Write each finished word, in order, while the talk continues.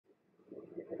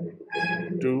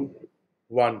2,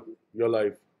 1. Your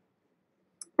life.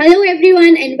 Hello,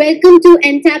 everyone, and welcome to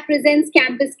Entab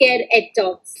CampusCare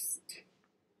EdTalks.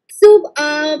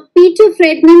 Peter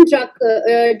Friedman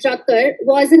Drucker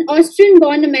was an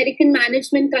Austrian-born American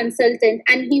management consultant,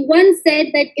 and he once said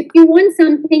that if you want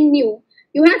something new,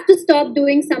 you have to stop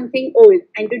doing something old.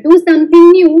 And to do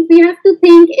something new, we have to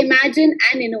think, imagine,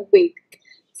 and innovate.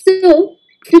 So,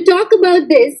 to talk about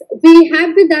this, we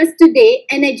have with us today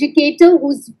an educator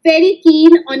who's very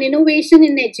keen on innovation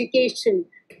in education.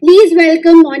 Please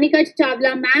welcome Monica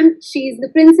Chawla, ma'am. She is the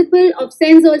principal of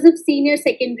St. Joseph Senior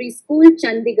Secondary School,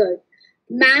 Chandigarh.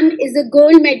 Ma'am is a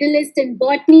gold medalist in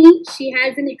botany. She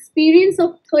has an experience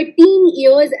of 13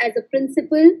 years as a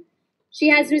principal. She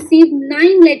has received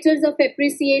 9 letters of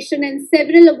appreciation and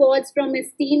several awards from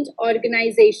esteemed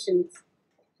organizations.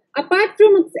 Apart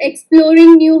from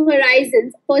exploring new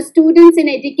horizons for students in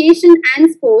education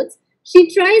and sports,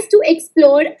 she tries to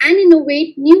explore and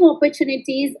innovate new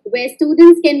opportunities where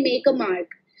students can make a mark.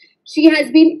 She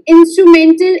has been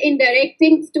instrumental in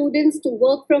directing students to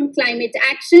work from climate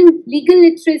action, legal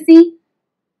literacy,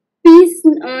 peace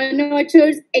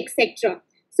nurtures, etc.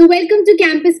 So, welcome to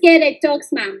CampusCare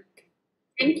EdTalks, ma'am.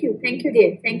 Thank you,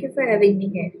 dear. Thank you for having me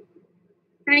here.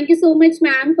 Thank you so much,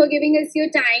 ma'am, for giving us your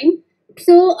time.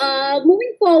 So,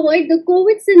 moving forward, the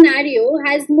COVID scenario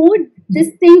has more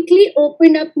distinctly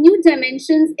opened up new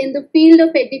dimensions in the field of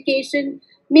education,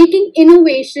 making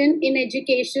innovation in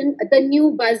education the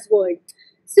new buzzword.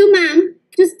 So, ma'am,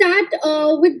 to start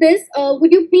with this,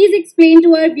 would you please explain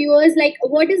to our viewers, like,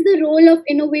 what is the role of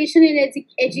innovation in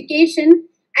education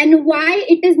and why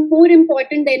it is more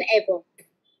important than ever?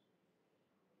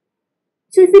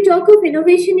 So, if we talk of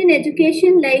innovation in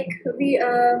education, like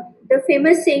the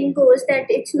famous saying goes that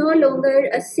it's no longer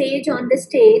a sage on the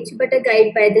stage, but a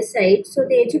guide by the side. So,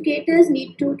 the educators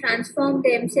need to transform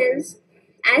themselves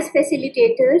as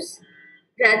facilitators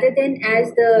rather than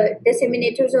as the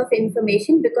disseminators of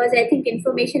information, because I think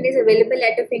information is available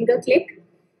at a finger click.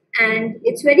 And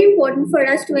it's very important for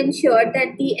us to ensure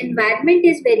that the environment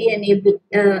is very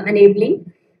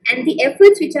enabling and the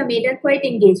efforts which are made are quite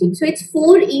engaging. So it's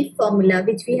 4E formula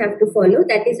which we have to follow,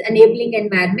 that is enabling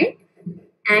environment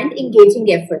and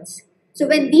engaging efforts. So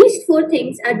when these 4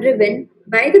 things are driven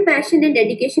by the passion and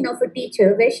dedication of a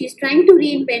teacher, where she's trying to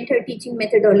reinvent her teaching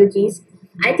methodologies,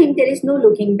 I think there is no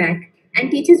looking back. And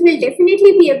teachers will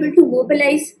definitely be able to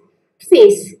mobilize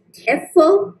FACE, F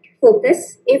for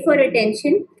focus, A for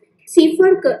attention, C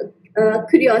for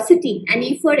curiosity, and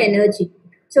E for energy.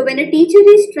 So when a teacher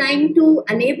is trying to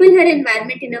enable her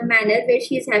environment in a manner where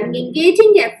she is having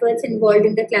engaging efforts involved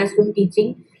in the classroom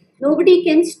teaching, nobody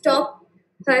can stop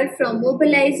her from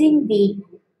mobilizing the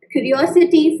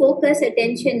curiosity, focus,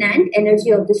 attention, and energy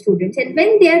of the students. And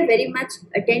when they are very much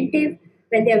attentive,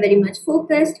 when they are very much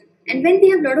focused, and when they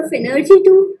have a lot of energy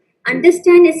to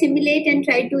understand, assimilate, and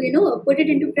try to, put it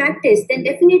into practice, then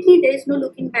definitely there is no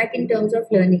looking back in terms of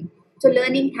learning. So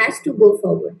learning has to go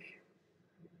forward.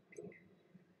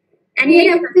 And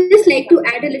here I would just like to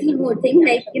add a little more thing,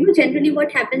 like, generally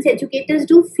what happens, educators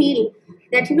do feel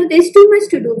that, there's too much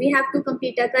to do. We have to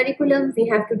complete our curriculum, we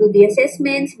have to do the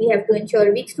assessments, we have to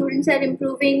ensure weak students are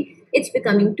improving. It's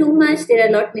becoming too much. There are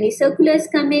a lot many circulars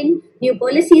coming, new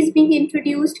policies being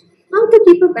introduced. How to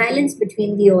keep a balance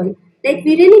between the all? Like,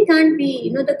 we really can't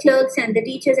be, the clerks and the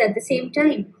teachers at the same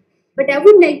time. But I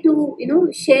would like to,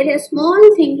 share a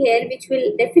small thing here which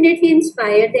will definitely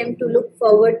inspire them to look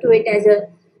forward to it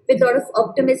with a lot of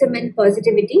optimism and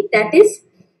positivity. That is,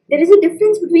 there is a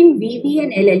difference between VV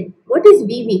and LL. What is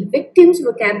VV? Victim's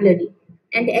vocabulary.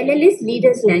 And LL is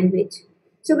leader's language.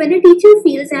 So when a teacher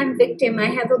feels I'm victim, I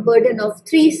have a burden of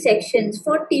 3 sections,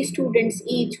 40 students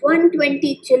each,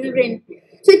 120 children.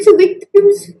 So it's a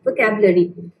victim's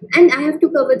vocabulary. And I have to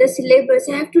cover the syllabus,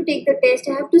 I have to take the test,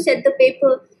 I have to set the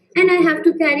paper, and I have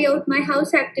to carry out my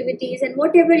house activities and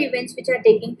whatever events which are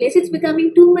taking place. It's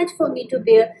becoming too much for me to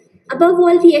bear. Above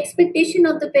all, the expectation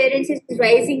of the parents is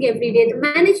rising every day. The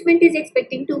management is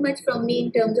expecting too much from me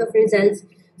in terms of results.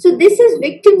 So this is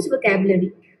victim's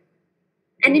vocabulary.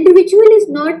 An individual is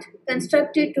not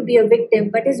constructed to be a victim,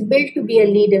 but is built to be a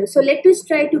leader. So let us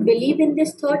try to believe in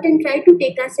this thought and try to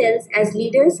take ourselves as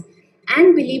leaders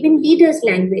and believe in leaders'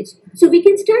 language. So we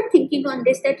can start thinking on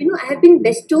this that, I have been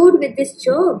bestowed with this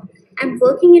job. I'm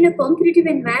working in a competitive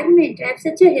environment. I have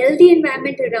such a healthy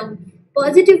environment around,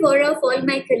 positive aura of all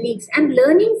my colleagues. I'm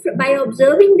learning by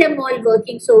observing them all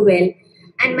working so well.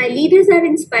 And my leaders are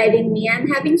inspiring me. I'm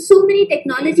having so many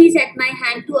technologies at my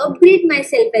hand to upgrade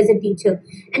myself as a teacher.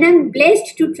 And I'm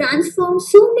blessed to transform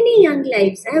so many young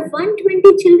lives. I have 120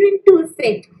 children to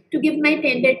affect, to give my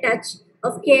tender touch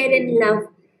of care and love.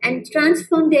 and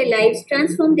transform their lives,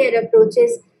 transform their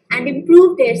approaches, and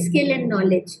improve their skill and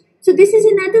knowledge. So, this is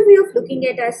another way of looking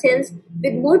at ourselves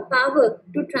with more power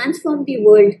to transform the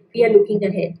world we are looking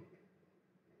ahead.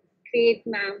 Great,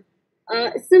 ma'am.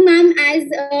 So, ma'am, as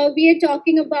we are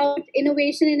talking about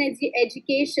innovation in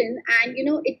education, and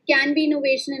it can be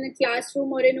innovation in a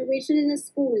classroom, or innovation in a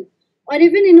school, or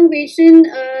even innovation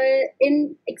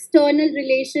in external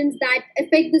relations that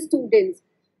affect the students.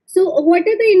 So, what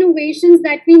are the innovations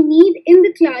that we need in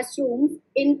the classroom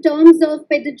in terms of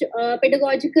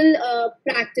pedagogical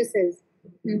practices?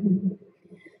 Mhm.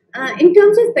 In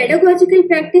terms of pedagogical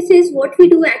practices, what we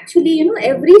do actually,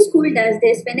 every school does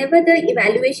this. Whenever the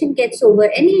evaluation gets over,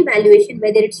 any evaluation,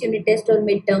 whether it's unit test or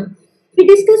midterm, we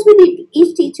discuss with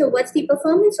each teacher what's the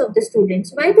performance of the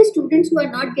students, why the students who are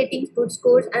not getting good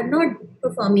scores are not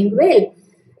performing well.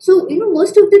 So,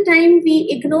 most of the time we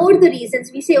ignore the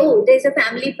reasons. We say, oh, there's a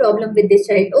family problem with this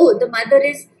child. Oh, the mother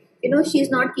is,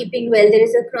 she's not keeping well. There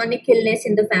is a chronic illness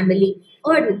in the family.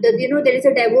 Or, there is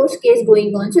a divorce case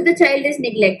going on. So the child is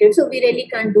neglected. So we really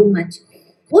can't do much.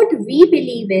 What we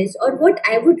believe is, or what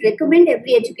I would recommend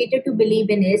every educator to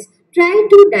believe in is, try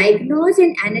to diagnose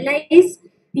and analyze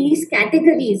these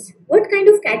categories. What kind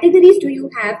of categories do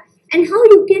you have? And how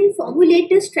you can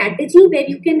formulate a strategy where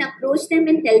you can approach them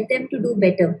and help them to do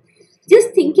better.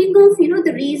 Just thinking of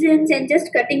the reasons and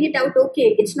just cutting it out,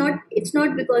 okay, it's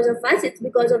not because of us, it's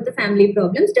because of the family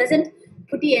problems, doesn't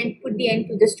put the end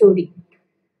to the story.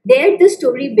 There the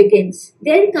story begins.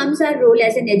 There comes our role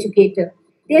as an educator.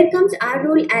 There comes our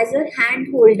role as a hand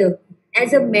holder,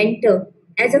 as a mentor,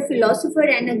 as a philosopher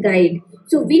and a guide.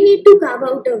 So we need to carve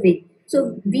out a way.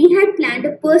 So we had planned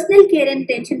a personal care and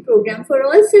attention program for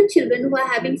all such children who are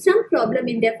having some problem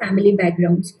in their family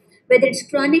backgrounds, whether it's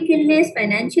chronic illness,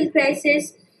 financial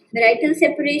crisis, marital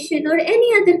separation, or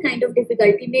any other kind of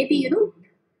difficulty. Maybe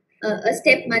a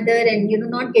stepmother and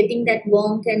not getting that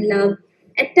warmth and love.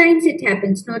 At times it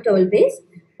happens, not always,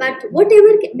 but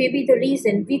whatever may be the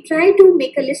reason, we try to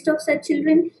make a list of such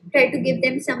children, try to give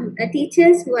them some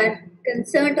teachers who are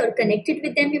concerned or connected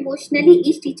with them emotionally,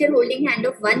 each teacher holding hand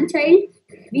of one child.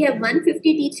 We have 150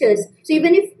 teachers, so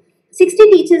even if 60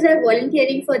 teachers are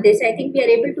volunteering for this, I think we are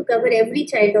able to cover every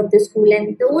child of the school.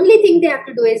 And the only thing they have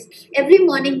to do is every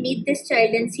morning meet this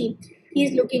child and see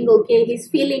he's looking okay, he's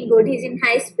feeling good, he's in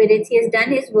high spirits, he has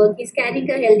done his work, he's carrying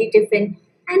a healthy tiffin,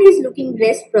 and he's looking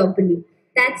dressed properly.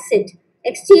 That's it.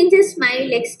 Exchange a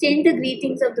smile, exchange the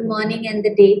greetings of the morning and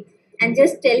the day, and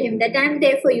just tell him that I'm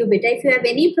there for you, beta. If you have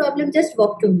any problem, just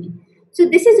walk to me. So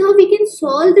this is how we can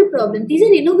solve the problem. These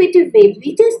are innovative ways.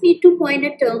 We just need to coin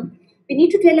a term. We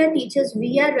need to tell our teachers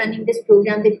we are running this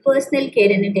program with personal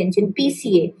care and attention,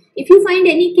 PCA. If you find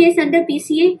any case under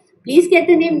PCA, please get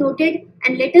the name noted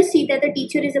and let us see that the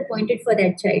teacher is appointed for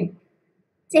that child.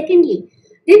 Secondly,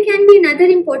 there can be another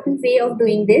important way of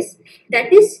doing this,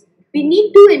 that is, we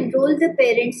need to enroll the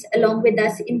parents along with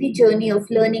us in the journey of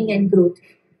learning and growth.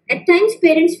 At times,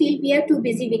 parents feel we are too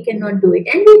busy, we cannot do it,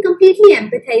 and we completely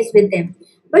empathize with them.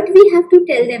 But we have to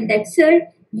tell them that, sir,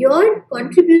 your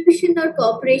contribution or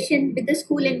cooperation with the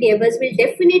school endeavors will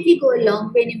definitely go a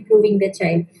long way in improving the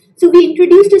child. So, we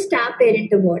introduced a Star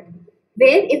Parent Award,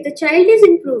 where if the child is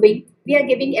improving, we are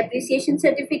giving appreciation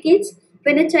certificates.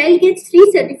 When a child gets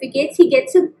 3 certificates, he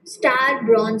gets a star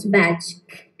bronze badge,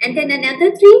 and then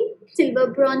another 3 silver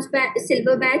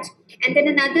badge, and then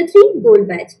another 3 gold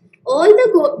badge. All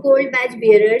the gold badge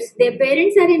bearers, their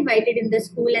parents are invited in the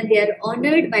school and they are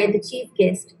honored by the chief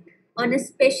guest on a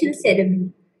special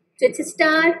ceremony. So it's a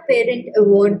Star Parent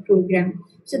Award program.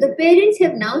 So the parents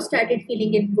have now started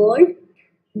feeling involved.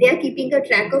 They are keeping a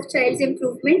track of child's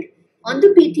improvement. On the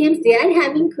PTMs, they are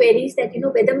having queries that,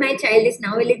 whether my child is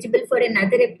now eligible for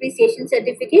another appreciation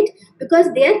certificate,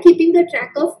 because they are keeping the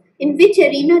track of in which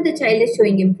arena the child is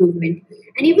showing improvement.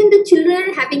 And even the children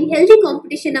are having healthy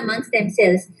competition amongst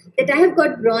themselves, that I have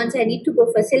got bronze, I need to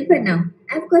go for silver now.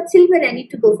 I've got silver, I need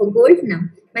to go for gold now.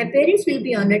 My parents will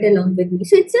be honored along with me.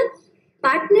 So it's a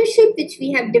partnership which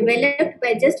we have developed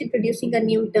by just introducing a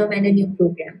new term and a new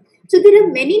program. So there are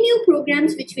many new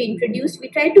programs which we introduced. We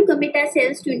try to commit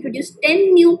ourselves to introduce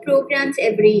 10 new programs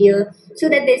every year, so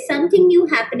that there's something new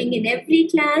happening in every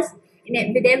class,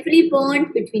 with every bond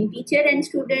between teacher and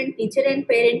student, teacher and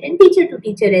parent, and teacher to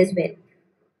teacher as well.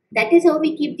 That is how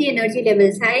we keep the energy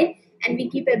levels high and we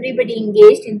keep everybody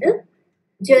engaged in the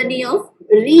journey of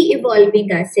re-evolving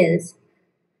ourselves.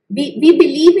 We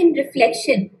believe in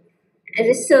reflection,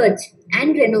 research,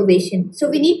 and renovation. So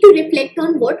we need to reflect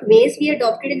on what ways we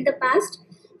adopted in the past,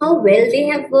 how well they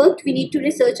have worked. We need to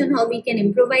research on how we can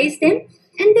improvise them,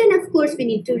 and then of course we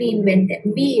need to reinvent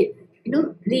them. We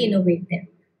re-innovate them.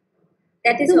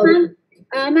 That is So, how. ma'am,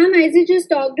 Ma'am, as you just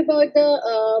talked about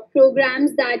the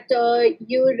programs that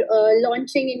you're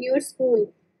launching in your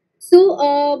school,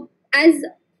 so as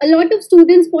a lot of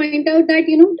students point out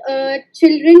that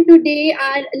children today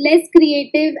are less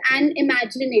creative and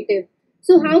imaginative.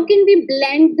 So how can we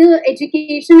blend the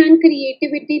education and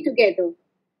creativity together?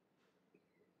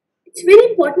 It's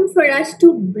very important for us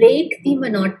to break the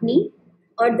monotony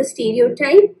or the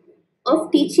stereotype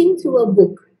of teaching through a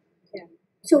book. Yeah.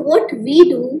 So, what we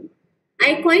do,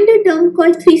 I coined a term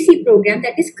called 3C program,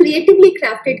 that is creatively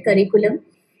crafted curriculum,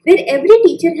 where every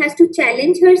teacher has to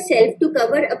challenge herself to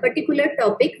cover a particular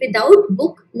topic without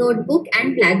book, notebook,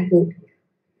 and blackboard.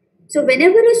 So,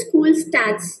 whenever a school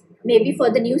starts, maybe for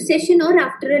the new session or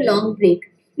after a long break,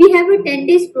 we have a 10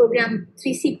 days program,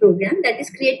 3C program, that is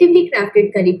creatively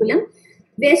crafted curriculum,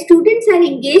 where students are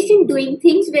engaged in doing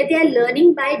things where they are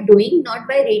learning by doing, not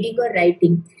by reading or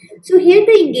writing. So, here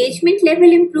the engagement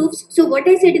level improves. So, what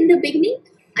I said in the beginning,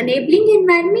 enabling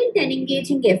environment and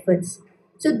engaging efforts.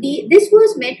 So, this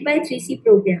was met by 3C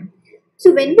program.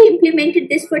 So, when we implemented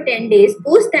this for 10 days,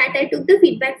 post that I took the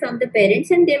feedback from the parents,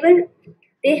 and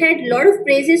they had a lot of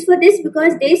praises for this,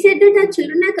 because they said that our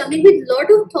children are coming with a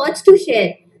lot of thoughts to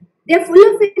share. They're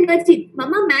full of energy.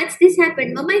 Mama, maths, this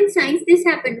happened. Mama, in science, this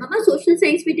happened. Mama, social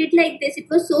science, we did like this. It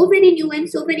was so very new and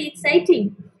so very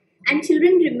exciting. And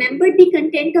children remembered the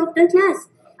content of the class.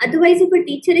 Otherwise, if a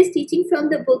teacher is teaching from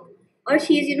the book, or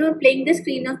she is, playing the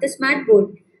screen of the smart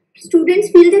board, students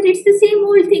feel that it's the same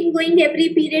old thing going every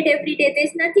period, every day.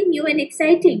 There's nothing new and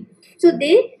exciting. So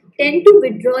they tend to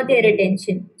withdraw their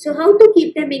attention. So, how to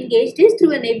keep them engaged is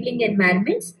through enabling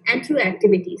environments and through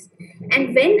activities.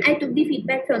 And when I took the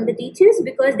feedback from the teachers,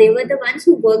 because they were the ones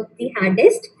who worked the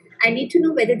hardest, I need to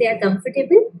know whether they are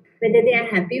comfortable, whether they are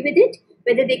happy with it,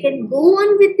 whether they can go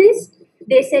on with this.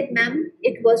 They said, ma'am,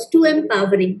 it was too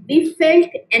empowering. We felt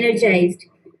energized.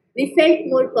 We felt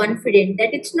more confident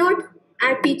that it's not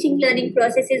our teaching learning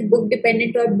process is book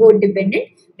dependent or board dependent.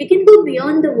 We can go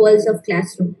beyond the walls of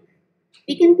classroom.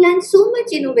 We can plan so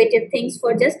much innovative things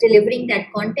for just delivering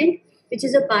that content which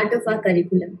is a part of our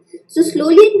curriculum. So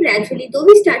slowly and gradually, though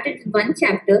we started with one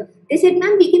chapter, they said,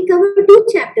 ma'am, we can cover two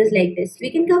chapters like this.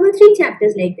 We can cover three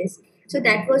chapters like this. So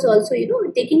that was also,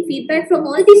 taking feedback from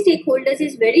all the stakeholders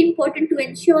is very important to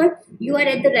ensure you are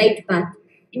at the right path.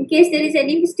 In case there is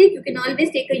any mistake, you can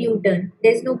always take a U-turn.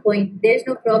 There's no point. There's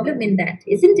no problem in that,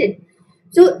 isn't it?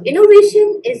 So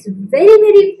innovation is very,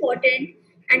 very important.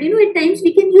 And at times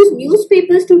we can use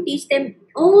newspapers to teach them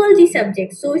all the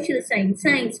subjects, social science,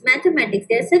 mathematics.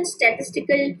 There's such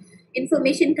statistical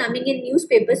information coming in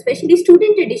newspapers, especially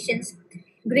student editions,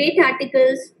 great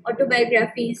articles,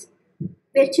 autobiographies,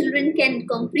 where children can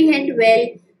comprehend well,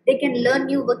 they can learn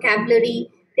new vocabulary,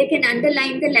 they can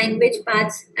underline the language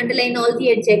parts, underline all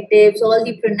the adjectives, all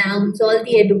the pronouns, all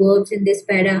the adverbs in this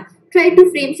para, try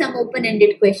to frame some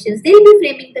open-ended questions. They'll be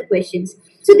framing the questions.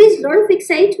 So there's a lot of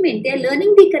excitement. They're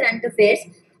learning the current affairs,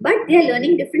 but they're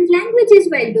learning different languages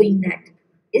while doing that,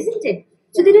 isn't it?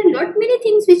 So there are a lot many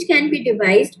things which can be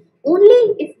devised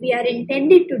only if we are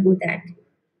intended to do that.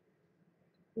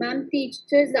 Ma'am,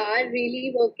 teachers are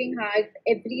really working hard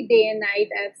every day and night.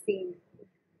 I've seen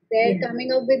they're Yeah.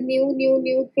 coming up with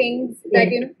new things Yeah.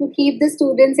 that to keep the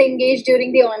students engaged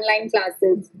during the online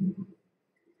classes.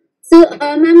 So,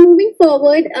 ma'am, moving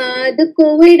forward, the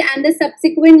COVID and the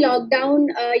subsequent lockdown,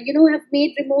 have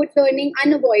made remote learning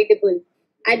unavoidable.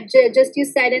 Just you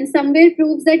said, and somewhere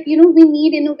proves that we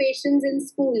need innovations in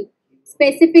school,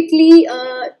 specifically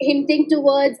hinting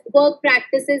towards work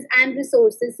practices and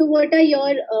resources. So, what are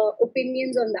your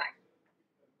opinions on that?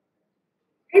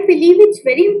 I believe it's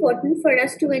very important for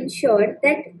us to ensure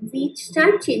that we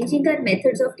start changing our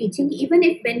methods of teaching even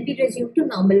if when we resume to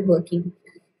normal working.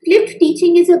 Flipped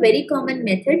teaching is a very common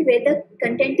method where the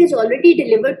content is already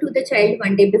delivered to the child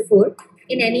one day before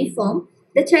in any form.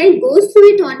 The child goes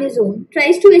through it on his own,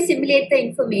 tries to assimilate the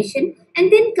information,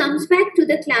 and then comes back to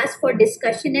the class for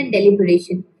discussion and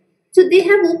deliberation. So they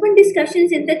have open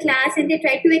discussions in the class and they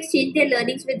try to exchange their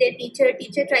learnings with their teacher.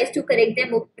 Teacher tries to correct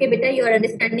them. Okay, beta, your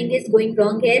understanding is going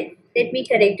wrong here. Let me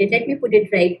correct it. Let me put it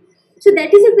right. So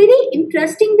that is a very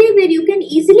interesting way where you can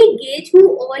easily gauge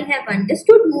who all have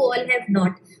understood, who all have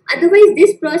not. Otherwise,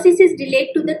 this process is delayed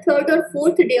to the third or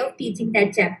fourth day of teaching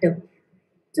that chapter.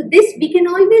 So this we can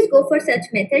always go for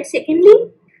such methods.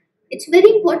 Secondly, it's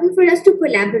very important for us to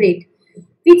collaborate.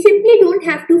 We simply don't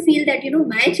have to feel that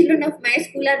my children of my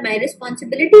school are my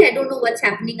responsibility. I don't know what's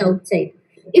happening outside.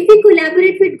 If we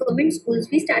collaborate with government schools,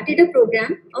 we started a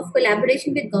program of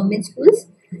collaboration with government schools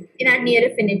in our near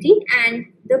affinity, and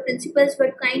the principals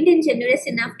were kind and generous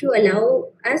enough to allow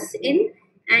us in,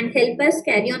 and help us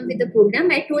carry on with the program.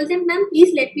 I told them, ma'am,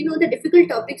 please let me know the difficult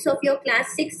topics of your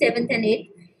class 6th, 7th, and 8th.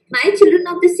 My children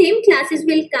of the same classes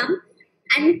will come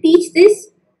and teach this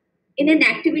in an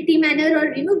activity manner,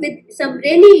 or with some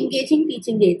really engaging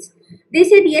teaching aids. They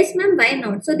said, yes ma'am, why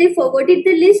not? So they forwarded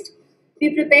the list.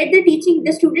 We prepared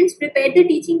the students prepared the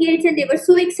teaching aids, and they were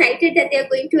so excited that they are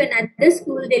going to another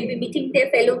school. They'll be meeting their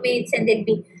fellow mates and they'll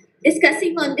be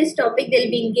discussing on this topic.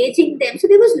 They'll be engaging them. So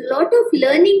there was a lot of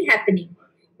learning happening.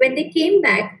 When they came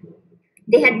back,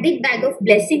 they had big bag of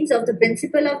blessings of the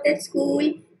principal of that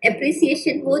school,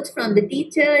 appreciation votes from the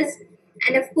teachers,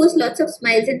 and of course lots of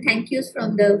smiles and thank yous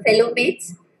from the fellow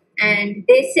mates. And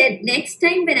they said next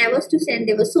time when I was to send,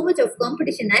 there was so much of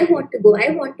competition. I want to go, I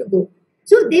want to go.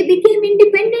 So they became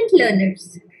independent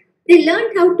learners. They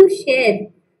learned how to share.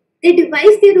 They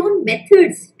devised their own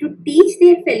methods to teach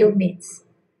their fellow mates,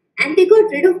 and they got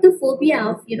rid of the phobia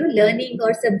of learning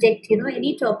or subject,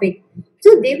 any topic.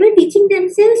 So they were teaching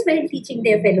themselves while teaching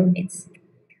their fellow mates.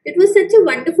 It was such a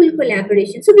wonderful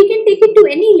collaboration. So we can take it to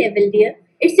any level, dear.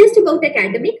 It's just about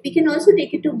academic. We can also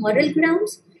take it to moral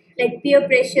grounds like peer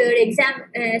pressure, exam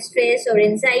stress, or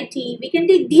anxiety. We can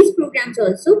take these programs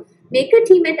also. Make a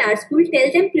team at our school.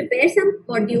 Tell them prepare some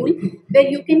module where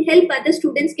you can help other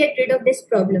students get rid of this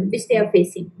problem which they are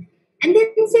facing, and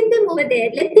then send them over there.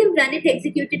 Let them run it,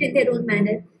 execute it in their own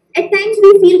manner. At times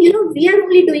we feel, we are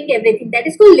only doing everything. That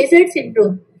is called lizard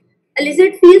syndrome. A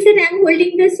lizard feels that I'm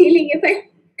holding the ceiling. If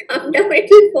I come down, it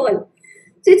will fall.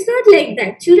 So it's not like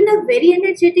that. Children are very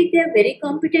energetic. They are very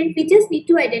competent. We just need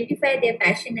to identify their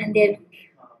passion and their,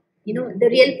 the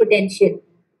real potential.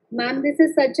 Ma'am, this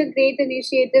is such a great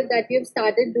initiative that you've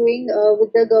started doing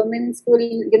with the government school,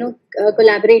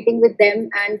 collaborating with them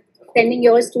and sending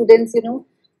your students,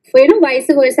 vice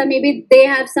versa. Maybe they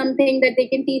have something that they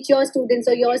can teach your students,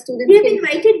 or your students We have can.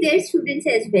 invited their students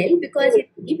as well, because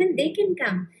even they can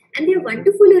come. And they're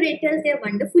wonderful orators, they're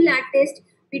wonderful artists.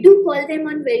 We do call them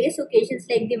on various occasions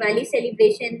like Diwali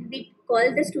celebration. We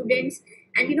call the students,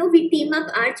 and we team up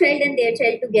our child and their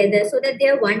child together so that they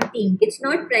are one team. It's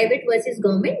not private versus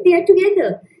government, they are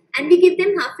together. And we give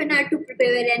them half an hour to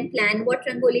prepare and plan what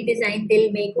rangoli design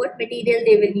they'll make, what material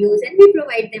they will use, and we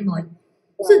provide them all.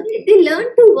 So they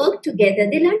learn to work together.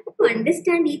 They learn to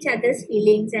understand each other's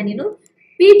feelings, and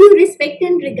pay due respect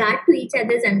and regard to each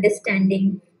other's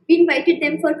understanding. We invited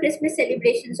them for Christmas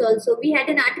celebrations also. We had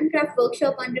an art and craft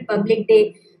workshop on Republic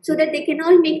Day so that they can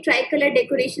all make tricolor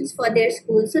decorations for their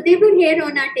school. So they were here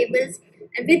on our tables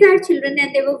and with our children,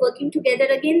 and they were working together.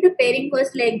 Again, the pairing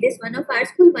was like this: one of our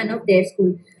school, one of their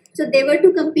school. So they were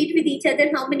to compete with each other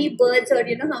how many birds, or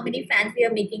how many fans we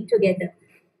are making together.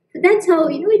 So that's how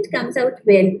it comes out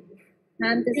well.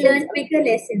 Ma'am, this We is learn bigger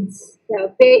lessons.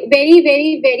 very,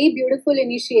 very, very beautiful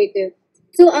initiative.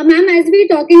 So, ma'am, as we're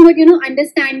talking about,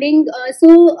 understanding,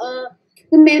 to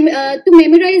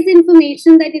memorize the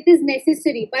information, that it is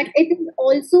necessary, but it is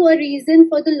also a reason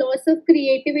for the loss of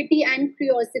creativity and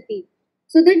curiosity.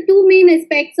 So, the two main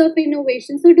aspects of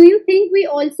innovation. So, do you think we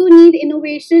also need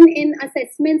innovation in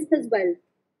assessments as well?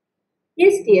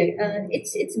 Yes, dear.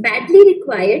 It's badly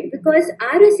required, because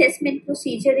our assessment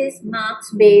procedure is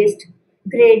marks based,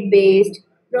 grade based,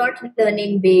 rote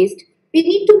learning based. We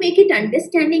need to make it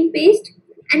understanding based,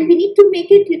 and we need to make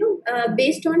it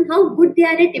based on how good they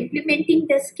are at implementing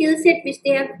the skill set which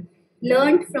they have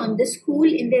learned from the school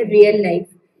in their real life.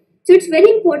 So it's very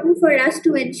important for us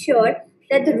to ensure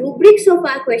that the rubrics of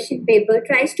our question paper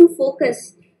tries to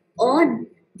focus on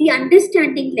the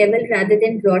understanding level rather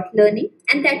than rote learning,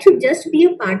 and that should just be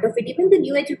a part of it. Even the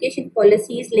new education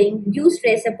policy is laying due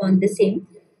stress upon the same.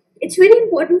 It's very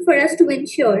important for us to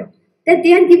ensure that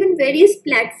they are given various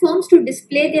platforms to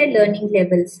display their learning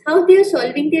levels, how they are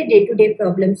solving their day-to-day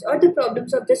problems or the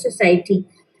problems of the society.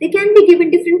 They can be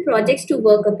given different projects to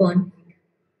work upon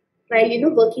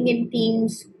while working in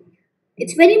teams.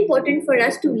 It's very important for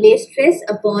us to lay stress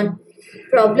upon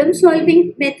problem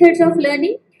solving methods of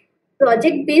learning,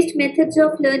 project based methods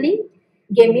of learning,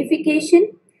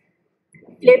 gamification,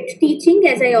 flipped teaching,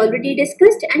 as I already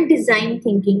discussed, and design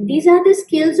thinking. These are the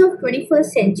skills of 21st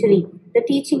century, the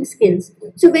teaching skills.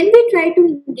 So when we try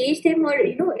to engage them, or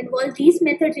involve these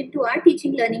methods into our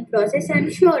teaching learning process,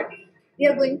 I'm sure we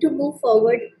are going to move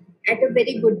forward at a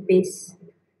very good pace.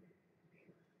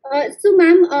 So,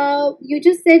 ma'am, you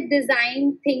just said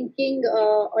design thinking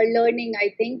or learning,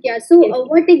 I think. Yeah. So, Yes.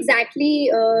 what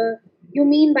exactly you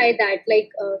mean by that? Like,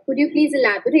 could you please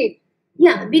elaborate?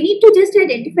 Yeah, we need to just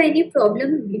identify any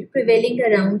problem prevailing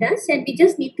around us, and we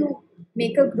just need to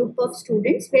make a group of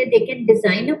students where they can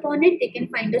design upon it, they can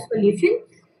find a solution.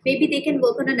 Maybe they can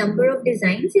work on a number of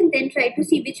designs and then try to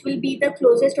see which will be the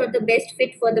closest or the best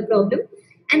fit for the problem.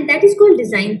 And that is called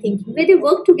design thinking, where they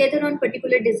work together on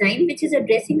particular design which is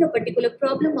addressing a particular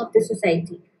problem of the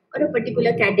society or a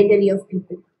particular category of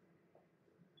people.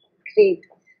 Great.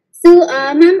 So,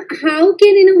 ma'am, how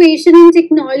can innovation in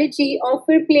technology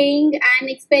offer playing and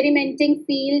experimenting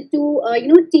field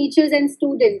to teachers and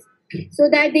students so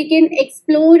that they can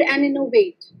explore and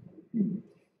innovate?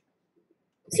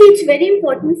 See, it's very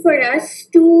important for us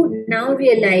to now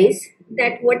realize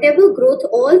that whatever growth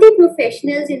all the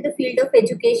professionals in the field of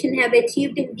education have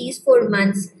achieved in these 4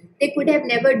 months, they could have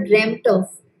never dreamt of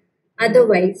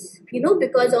otherwise,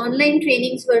 because online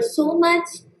trainings were so much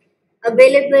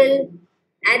available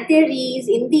at their ease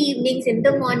in the evenings, in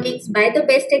the mornings, by the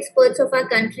best experts of our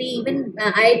country. Even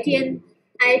IIT and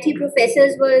IIT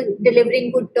professors were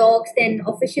delivering good talks, then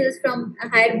officials from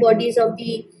higher bodies of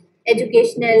the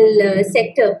educational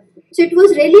sector. So it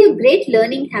was really a great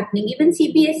learning happening. Even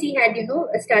CBSE had,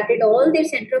 started all their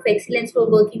center of excellence for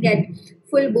working at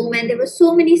full boom, and there were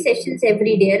so many sessions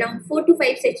every day, around 4 to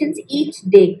 5 sessions each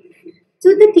day. So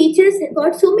the teachers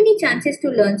got so many chances to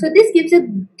learn. So this gives a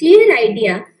clear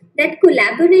idea that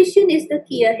collaboration is the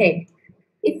key ahead.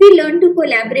 If we learn to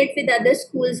collaborate with other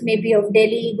schools, maybe of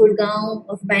Delhi, Gurgaon,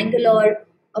 of Bangalore,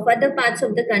 of other parts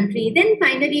of the country, then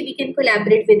finally we can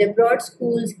collaborate with abroad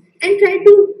schools and try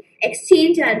to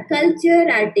exchange our culture,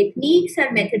 our techniques, our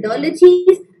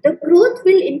methodologies. The growth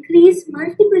will increase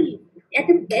multiple at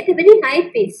a very high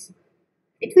pace.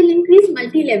 It will increase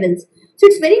multi levels. So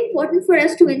it's very important for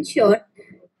us to ensure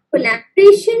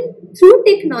collaboration through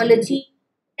technology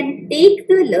and take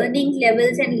the learning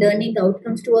levels and learning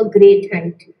outcomes to a great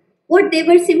height. What they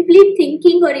were simply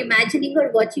thinking or imagining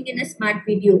or watching in a smart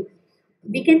video,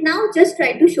 we can now just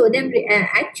try to show them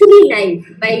actually live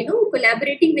by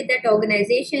collaborating with that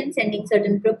organization, sending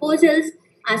certain proposals,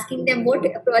 asking them what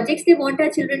projects they want our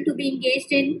children to be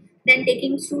engaged in, then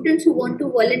taking students who want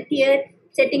to volunteer,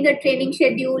 setting a training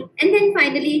schedule, and then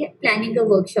finally planning a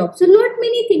workshop. So lot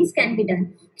many things can be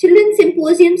done. Children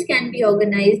symposiums can be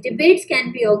organized, debates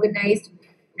can be organized,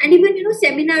 and even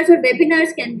seminars or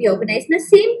webinars can be organized. In the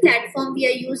same platform we are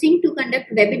using to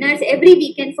conduct webinars every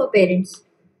weekend for parents.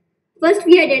 First,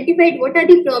 we identified what are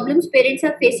the problems parents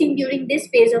are facing during this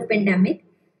phase of pandemic.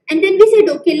 And then we said,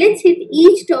 okay, let's hit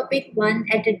each topic one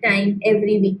at a time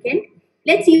every weekend.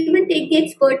 Let's even take the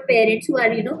expert parents who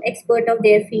are, expert of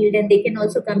their field, and they can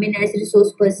also come in as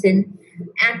resource person.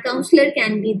 A counselor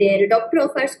can be there, a doctor of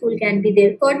our school can be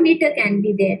there, coordinator can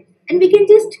be there. And we can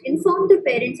just inform the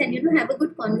parents and, have a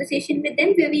good conversation with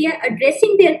them where we are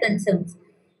addressing their concerns.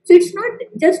 So it's not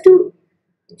just to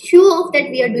show off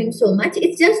that we are doing so much.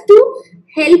 It's just to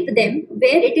help them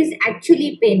where it is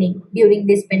actually paining during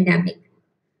this pandemic,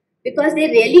 because they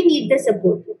really need the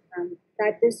support.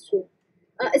 That is true.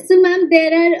 So, ma'am,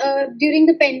 there are during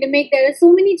the pandemic there are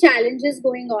so many challenges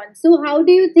going on. So, how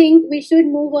do you think we should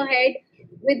move ahead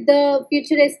with the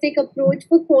futuristic approach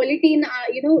for quality in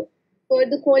for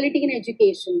the quality in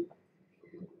education?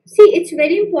 See, it's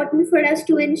very important for us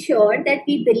to ensure that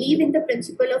we believe in the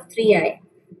principle of 3I: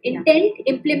 intent,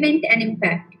 implement, and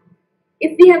impact.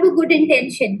 If we have a good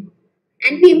intention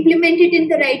and we implement it in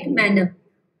the right manner,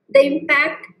 the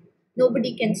impact,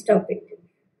 nobody can stop it.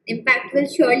 Impact will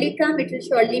surely come, it will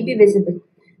surely be visible.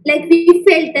 Like we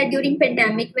felt that during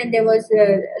pandemic when there was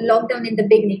a lockdown in the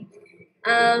beginning,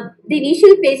 the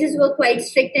initial phases were quite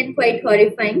strict and quite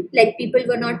horrifying, like people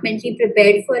were not mentally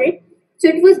prepared for it. So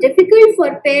it was difficult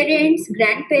for parents,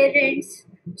 grandparents,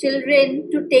 children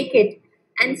to take it,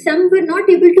 and some were not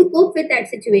able to cope with that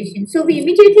situation. So we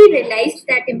immediately realized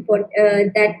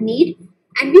that need,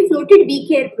 and we floated We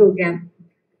Care program.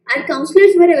 Our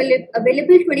counselors were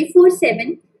available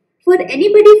 24/7 for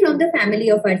anybody from the family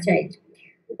of our child.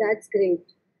 That's great.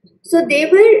 So they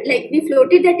were like, we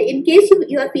floated that in case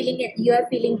you are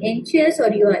feeling anxious,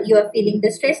 or you are feeling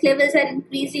the stress levels are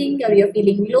increasing, or you're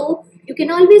feeling low, you can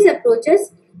always approach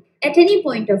us at any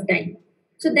point of time.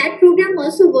 So that program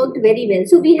also worked very well.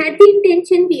 So we had the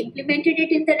intention, we implemented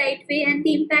it in the right way, and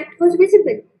the impact was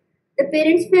visible. The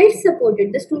parents felt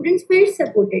supported, the students felt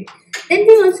supported. Then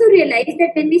we also realized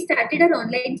that when we started our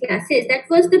online classes, that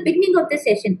was the beginning of the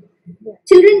session.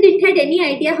 Children didn't had any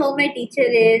idea how my teacher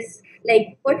is,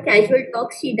 like what casual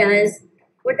talks she does,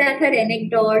 what are her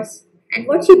anecdotes, and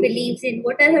what she believes in,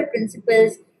 what are her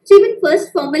principles. So even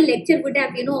first formal lecture would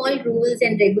have, all rules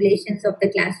and regulations of the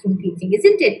classroom teaching,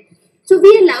 isn't it? So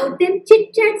we allowed them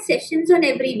chit chat sessions on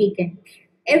every weekend.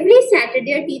 Every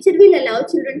Saturday, a teacher will allow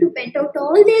children to vent out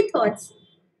all their thoughts,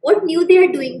 what new they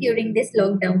are doing during this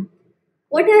lockdown,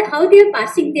 how they are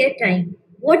passing their time,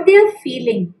 what they are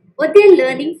feeling, what they are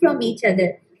learning from each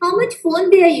other, how much phone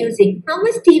they are using, how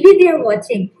much TV they are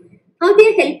watching, how they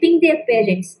are helping their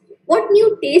parents, what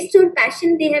new tastes or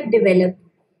passion they have developed.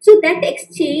 So that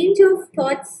exchange of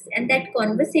thoughts and that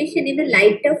conversation in a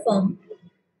lighter form,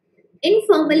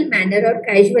 informal manner or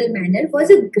casual manner, was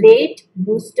a great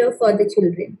booster for the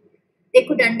children. They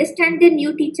could understand their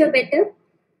new teacher better,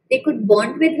 they could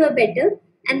bond with her better,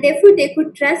 and therefore they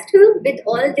could trust her with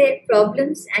all their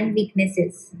problems and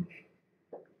weaknesses.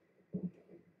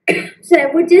 So I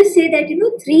would just say that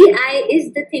 3I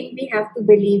is the thing we have to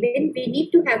believe in. We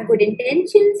need to have good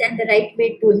intentions and the right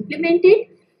way to implement it,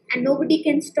 and nobody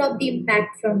can stop the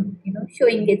impact from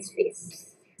showing its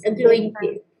face, a glowing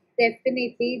face.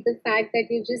 Definitely, the fact that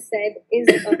you just said is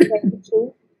very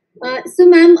true. So,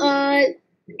 ma'am,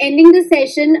 ending the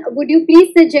session, would you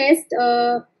please suggest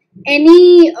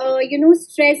any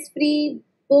stress-free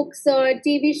books or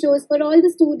TV shows for all the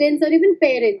students or even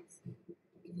parents,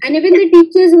 and even the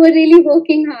teachers who are really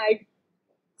working hard?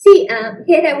 See,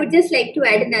 here I would just like to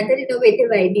add another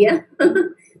innovative idea.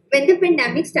 When the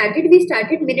pandemic started, we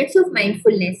started minutes of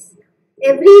mindfulness.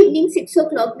 Every evening, 6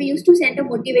 o'clock, we used to send a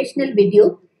motivational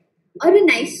video or a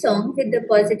nice song with the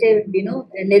positive,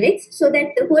 lyrics so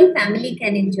that the whole family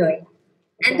can enjoy.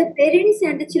 And the parents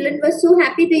and the children were so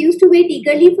happy they used to wait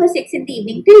eagerly for 6 in the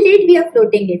evening. Till date, we are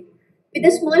floating it with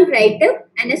a small write up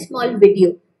and a small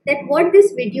video. That what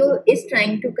this video is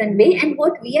trying to convey and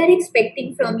what we are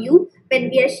expecting from you when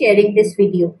we are sharing this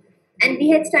video. And we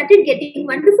had started getting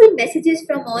wonderful messages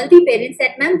from all the parents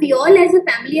that, ma'am, we all as a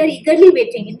family are eagerly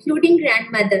waiting, including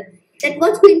grandmother, that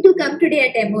what's going to come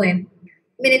today at MOM,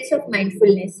 Minutes of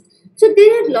Mindfulness. So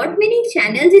there are lot many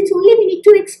channels. It's only we need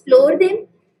to explore them.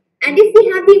 And if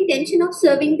we have the intention of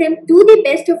serving them to the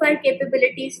best of our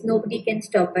capabilities, nobody can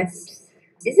stop us,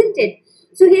 isn't it?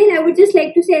 So here I would just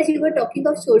like to say, as you were talking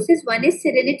of sources, one is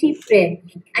serenity prayer.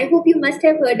 I hope you must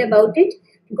have heard about it.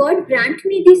 God grant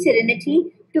me the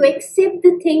serenity to accept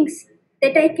the things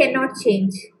that I cannot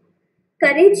change,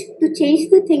 courage to change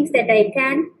the things that I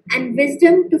can, and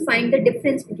wisdom to find the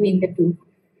difference between the two.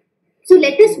 So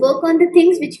let us work on the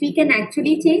things which we can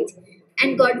actually change,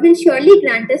 and God will surely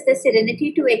grant us the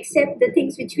serenity to accept the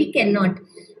things which we cannot.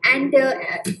 And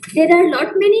there are a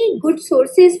lot many good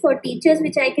sources for teachers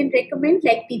which I can recommend,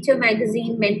 like Teacher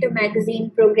Magazine, Mentor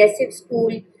Magazine, Progressive School,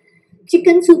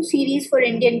 Chicken Soup series for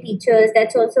Indian teachers.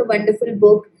 That's also a wonderful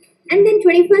book. And then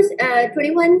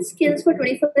 21 skills for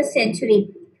 21st century,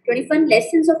 21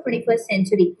 lessons of 21st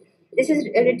century. This is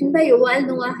written by Yuval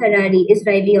Noah Harari,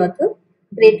 Israeli author,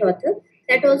 great author.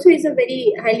 That also is a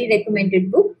very highly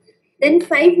recommended book. Then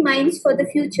 5 Minds for the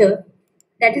Future,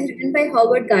 that is written by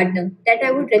Howard Gardner. That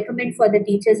I would recommend for the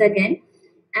teachers again.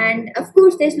 And of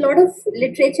course, there's a lot of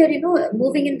literature,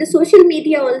 moving in the social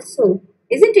media also,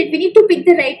 isn't it? We need to pick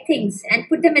the right things and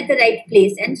put them at the right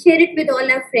place and share it with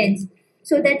all our friends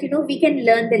so that, we can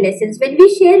learn the lessons. When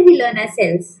we share, we learn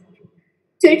ourselves.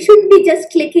 So it shouldn't be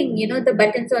just clicking, the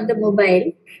buttons on the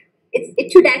mobile.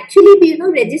 It should actually be,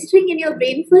 registering in your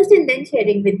brain first and then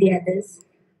sharing with the others.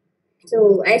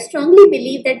 So I strongly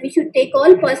believe that we should take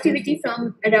all positivity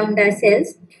from around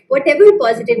ourselves. Whatever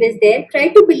positive is there, try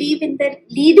to believe in the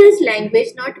leader's language,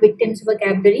 not victim's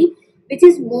vocabulary, which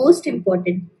is most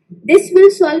important. This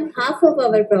will solve half of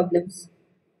our problems.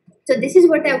 So this is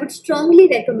what I would strongly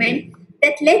recommend,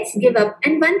 that let's give up.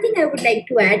 And one thing I would like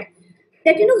to add,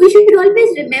 that we should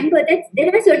always remember that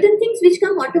there are certain things which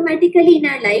come automatically in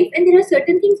our life and there are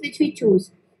certain things which we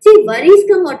choose. See, worries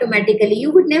come automatically.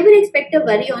 You would never expect a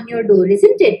worry on your door,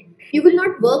 isn't it? You will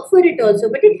not work for it also,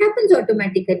 but it happens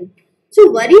automatically.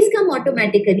 So worries come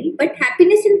automatically, but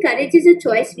happiness and courage is a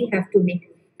choice we have to make.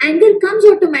 Anger comes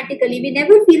automatically. We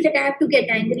never feel that I have to get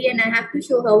angry and I have to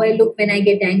show how I look when I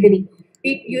get angry.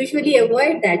 We usually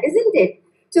avoid that, isn't it?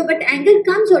 So, but anger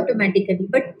comes automatically.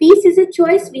 But peace is a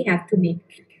choice we have to make.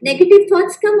 Negative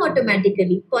thoughts come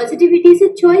automatically. Positivity is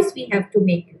a choice we have to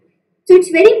make. So it's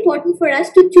very important for us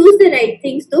to choose the right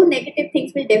things, though negative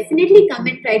things will definitely come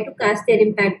and try to cast their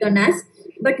impact on us.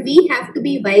 But we have to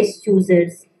be wise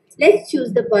choosers. Let's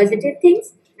choose the positive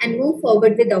things and move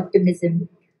forward with optimism.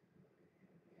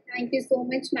 Thank you so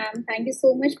much, ma'am. Thank you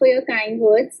so much for your kind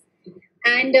words.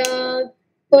 And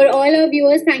for all our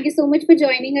viewers, thank you so much for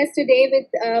joining us today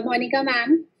with Monica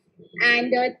ma'am.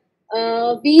 And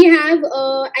we have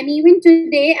an event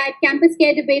today at Campus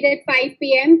Care Debate at 5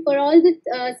 p.m. For all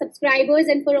the subscribers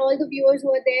and for all the viewers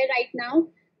who are there right now,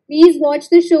 please watch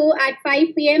the show at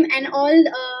 5 p.m. and all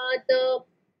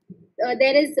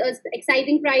there is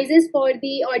exciting prizes for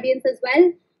the audience as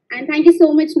well. And thank you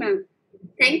so much, ma'am.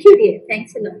 Thank you, dear.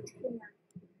 Thanks a lot.